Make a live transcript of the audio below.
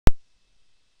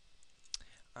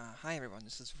Hi everyone,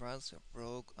 this is Raz of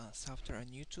Rogue Software on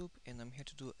YouTube, and I'm here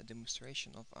to do a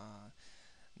demonstration of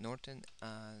Norton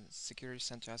Security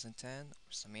Center 2010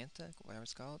 or Symantec, whatever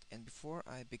it's called. And before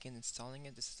I begin installing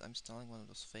it, I'm installing one of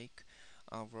those fake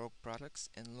Rogue products,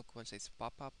 and look what it says: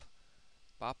 pop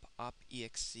up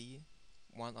exe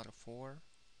 1 out of 4,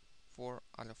 4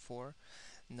 out of 4.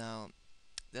 Now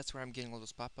that's where I'm getting all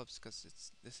those pop-ups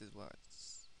because this is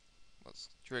what's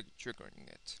triggering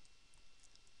it.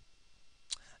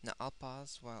 Now I'll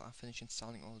pause while I finish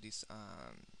installing all these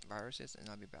viruses and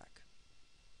I'll be back.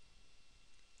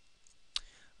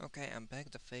 Okay, I'm back.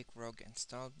 The fake rogue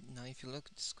installed. Now if you look,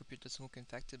 this computer doesn't look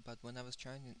infected, but when I was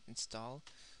trying to install,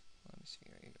 let me see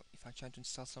here, if I tried to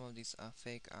install some of these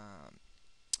fake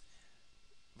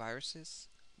viruses,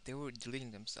 they were deleting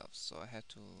themselves, so I had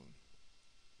to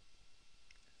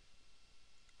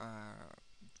uh,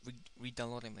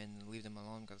 re-download them and leave them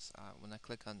alone because when I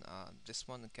click on this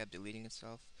one, it kept deleting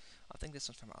itself. I think this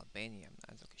one's from Albania, I'm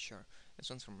not exactly sure. This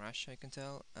one's from Russia, I can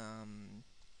tell.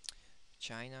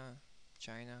 China,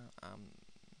 China.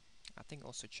 I think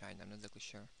also China. I'm not exactly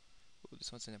sure. Ooh,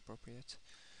 this one's inappropriate.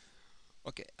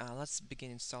 Okay, let's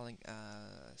begin installing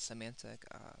Symantec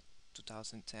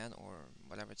 2010 or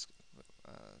whatever it's.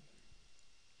 Uh,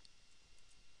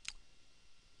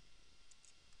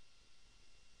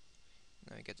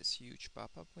 Now you get this huge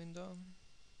pop-up window.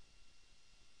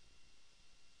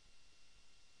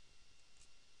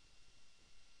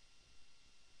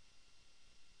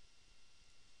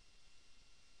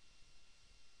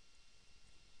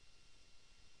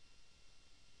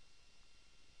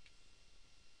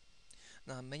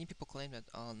 Now many people claim that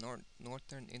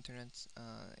Northern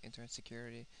Internet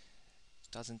Security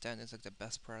 2010 is like the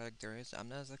best product there is. I'm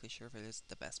not exactly sure if it is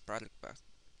the best product, but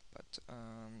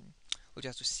we'll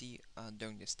just have to see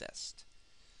during this test.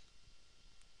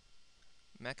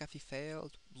 McAfee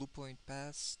failed, Bluepoint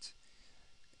passed,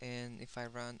 and if I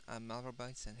run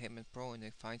Malwarebytes and Hitman Pro and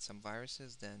I find some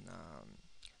viruses, then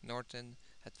Norton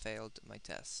had failed my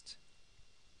test.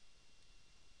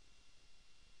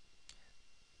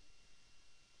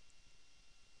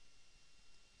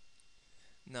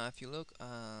 Now, if you look,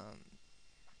 the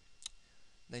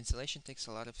installation takes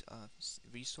a lot of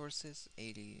resources.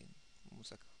 80,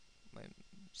 almost like my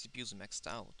CPU's maxed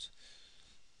out.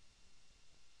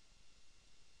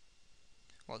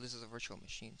 Well, this is a virtual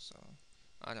machine, so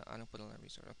I don't put a lot of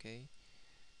resource. Okay,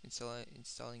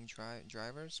 installing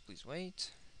drivers. Please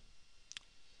wait.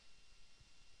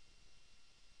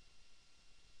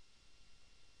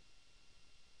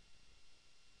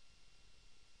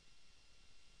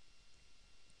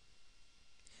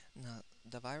 Now,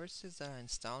 the viruses that I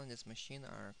install in this machine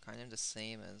are kind of the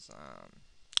same as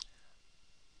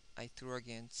I threw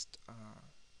against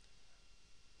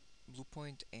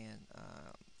Bluepoint and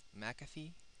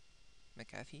McAfee,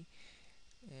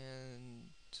 and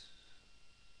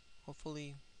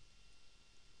hopefully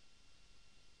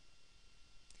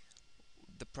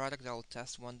the product I will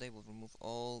test one day will remove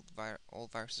all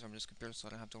viruses from this computer, so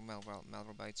I don't have to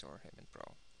Malwarebytes or Hitman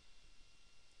Pro.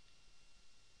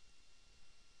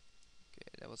 Okay,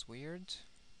 that was weird.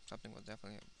 Something was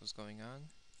definitely was going on.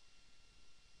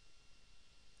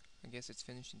 I guess it's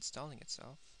finished installing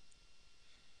itself.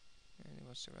 And it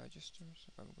wants to register,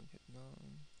 so I'm going to hit no.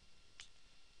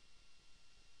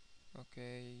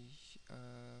 Okay,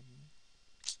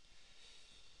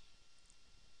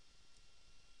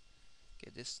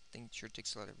 okay, this thing sure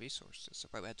takes a lot of resources, so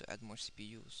probably had to add more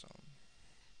CPU. So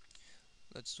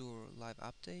let's do live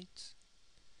update.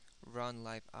 Run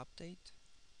live update.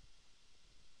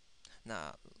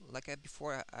 Now, like I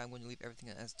before, I'm going to leave everything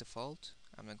as default.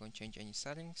 I'm not going to change any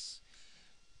settings,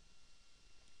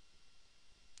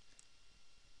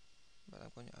 but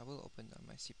I will open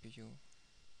my CPU.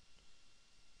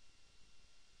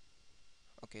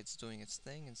 Okay, it's doing its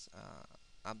thing. It's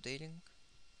updating.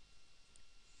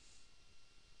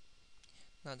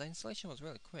 Now the installation was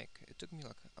really quick. It took me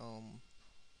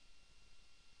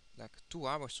like 2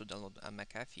 hours to download a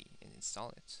McAfee and install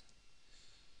it.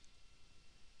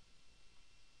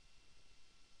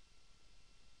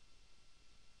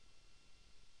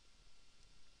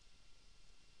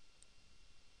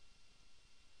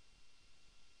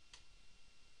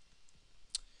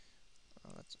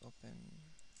 Let's open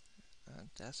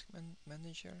Task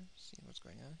Manager. See what's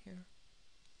going on here.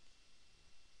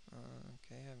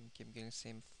 Okay, I keep getting the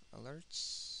same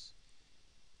alerts.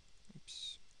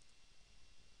 Oops.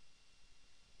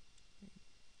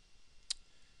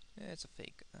 Yeah, it's a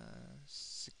fake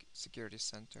security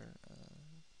center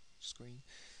screen.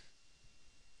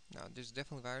 Now, there's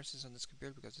definitely viruses on this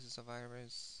computer because this is a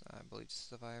virus. I believe this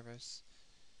is a virus.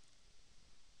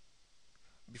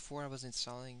 before I was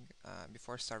installing,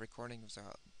 before I start recording, there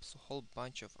was a whole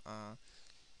bunch of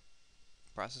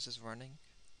processes running,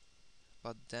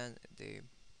 but then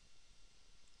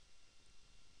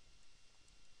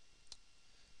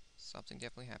something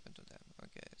definitely happened to them.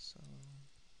 Okay, so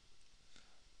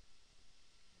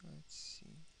let's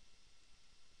see.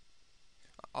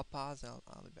 I'll pause.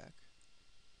 I'll be back.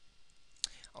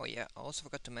 Oh yeah, I also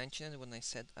forgot to mention when I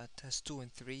said test 2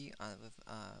 and 3 with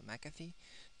McAfee.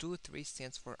 2 3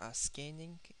 stands for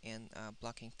scanning and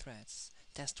blocking threads.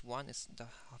 Test 1 is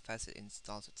how fast it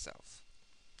installs itself.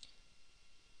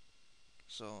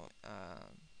 So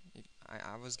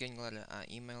I was getting a lot of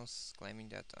emails claiming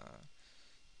that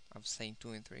I was saying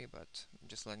 2 and 3, but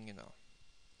just letting you know.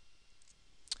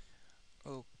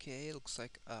 Okay, looks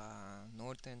like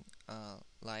Norton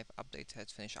live update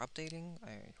has finished updating.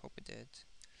 I hope it did.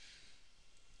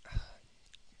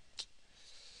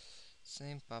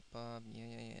 Same pop-up.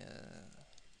 Yeah.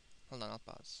 Hold on, I'll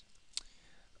pause.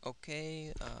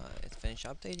 Okay, it finished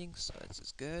updating, so this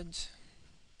is good.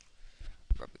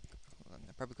 Probably, hold on,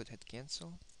 I probably could hit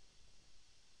cancel.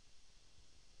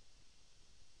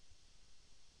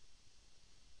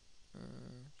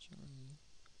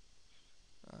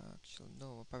 Actually,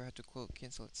 no, I probably have to quote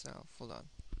cancel itself. Hold on.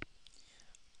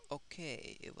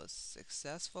 Okay, it was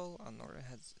successful. Norton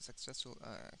has successful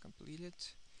completed.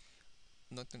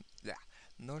 Norton, yeah,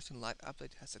 Norton live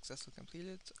update has successfully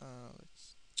completed.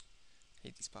 Let's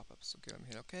hate these pop-ups. Okay, let me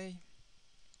hit OK.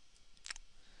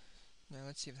 Now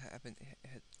let's see if I haven't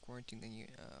hit quarantine any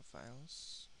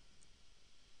files.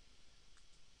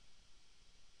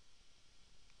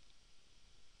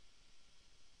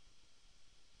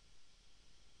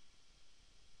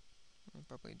 I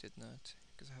probably did not,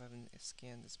 because I haven't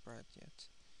scanned this product yet.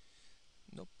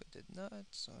 Nope, it did not,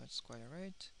 so it's quite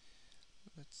alright.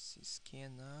 Let's see,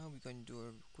 scan now. We're going to do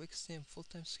a quick scan,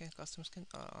 full-time scan, custom scan.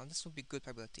 This will be good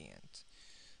probably at the end.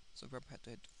 So probably have to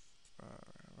hit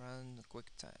run a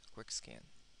quick scan.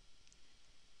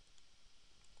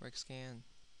 Quick scan.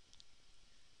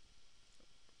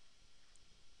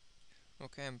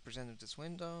 Okay, I'm presented with this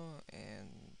window,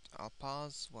 and I'll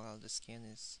pause while the scan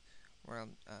is, while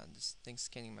this thing's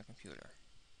scanning my computer.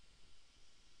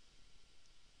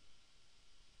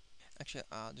 Actually,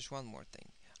 there's one more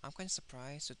thing. I'm kind of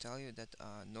surprised to tell you that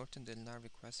Norton did not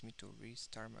request me to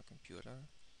restart my computer,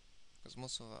 because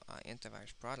most of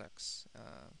antivirus products,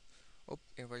 oh,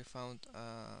 I already found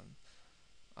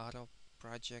auto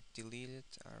project deleted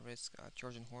risk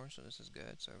Trojan horse, so this is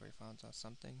good. So I already found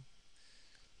something.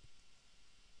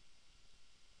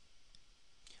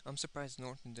 I'm surprised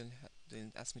Norton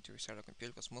didn't ask me to restart a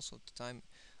computer, because most of the time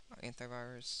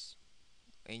antivirus,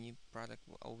 any product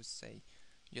will always say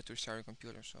you have to restart your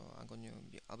computer. So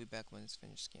I'll be back when it's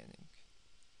finished scanning.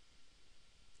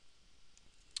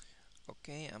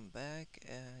 Okay, I'm back,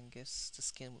 and I guess the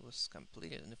scan was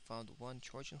completed, and I found one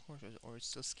Trojan horse, or it's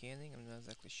still scanning. I'm not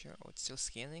exactly sure. Oh, it's still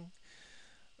scanning.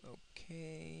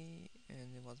 Okay,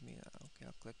 and it wants me. Okay,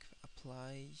 I'll click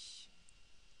apply.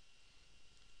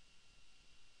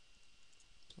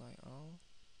 Apply all.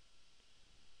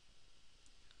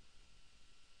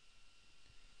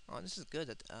 Oh, this is good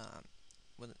that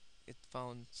when it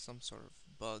found some sort of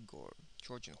bug or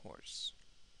Trojan horse.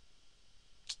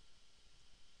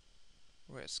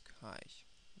 Risk high.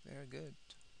 Very good.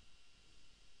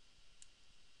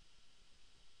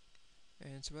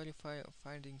 And it's already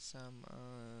finding some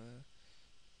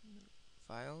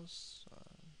files.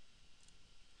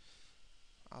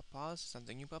 I'll pause.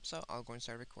 Something new pops out. I'll go and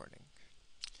start recording.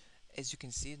 As you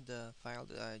can see, the file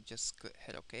that I just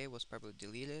hit OK was probably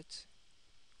deleted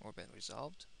or been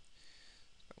resolved.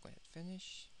 So I'm going to hit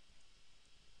finish.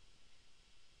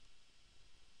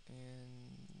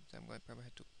 And I'm going to probably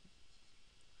have to.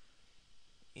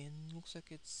 And looks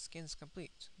like its scan is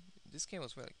complete. This game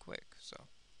was really quick, so.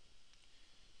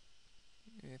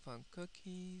 We found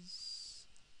cookies.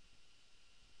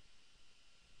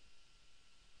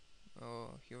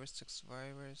 Oh, heuristics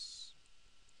virus.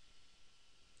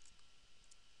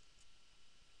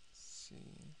 Let's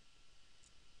see.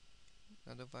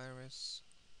 Another virus.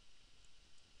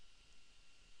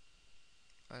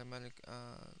 Automatic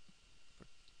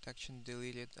protection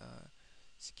deleted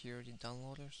security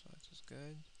downloader, so this is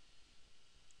good.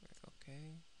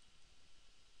 Okay.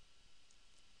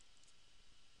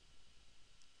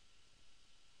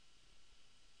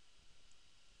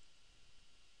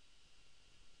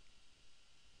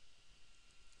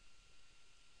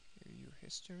 Review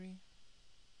history.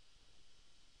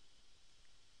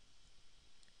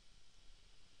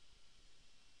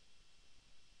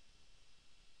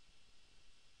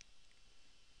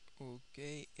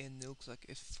 Okay, and it looks like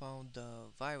it found the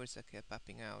virus that kept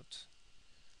popping out.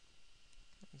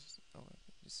 Oh,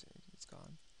 it's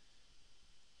gone.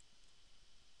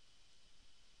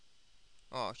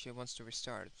 Oh, actually, it wants to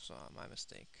restart it, so my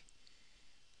mistake.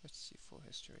 Let's see full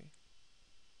history.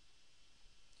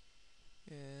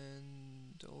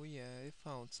 And oh yeah, it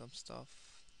found some stuff.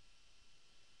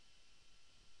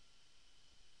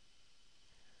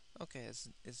 Okay,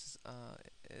 is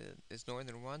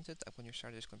Northern wanted? I'm going to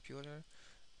restart this computer,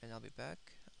 and I'll be back.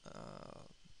 Let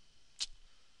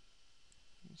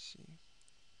me see.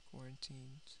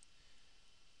 Quarantined.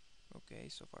 Okay,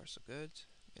 so far so good.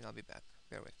 And I'll be back.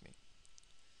 Bear with me.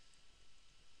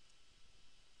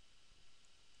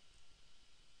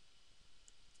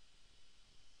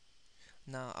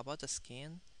 Now, about the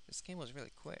scan was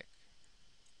really quick.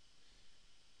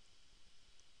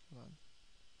 Hold on.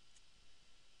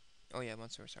 Oh yeah,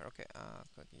 once restart. Okay,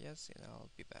 click yes, and I'll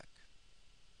be back.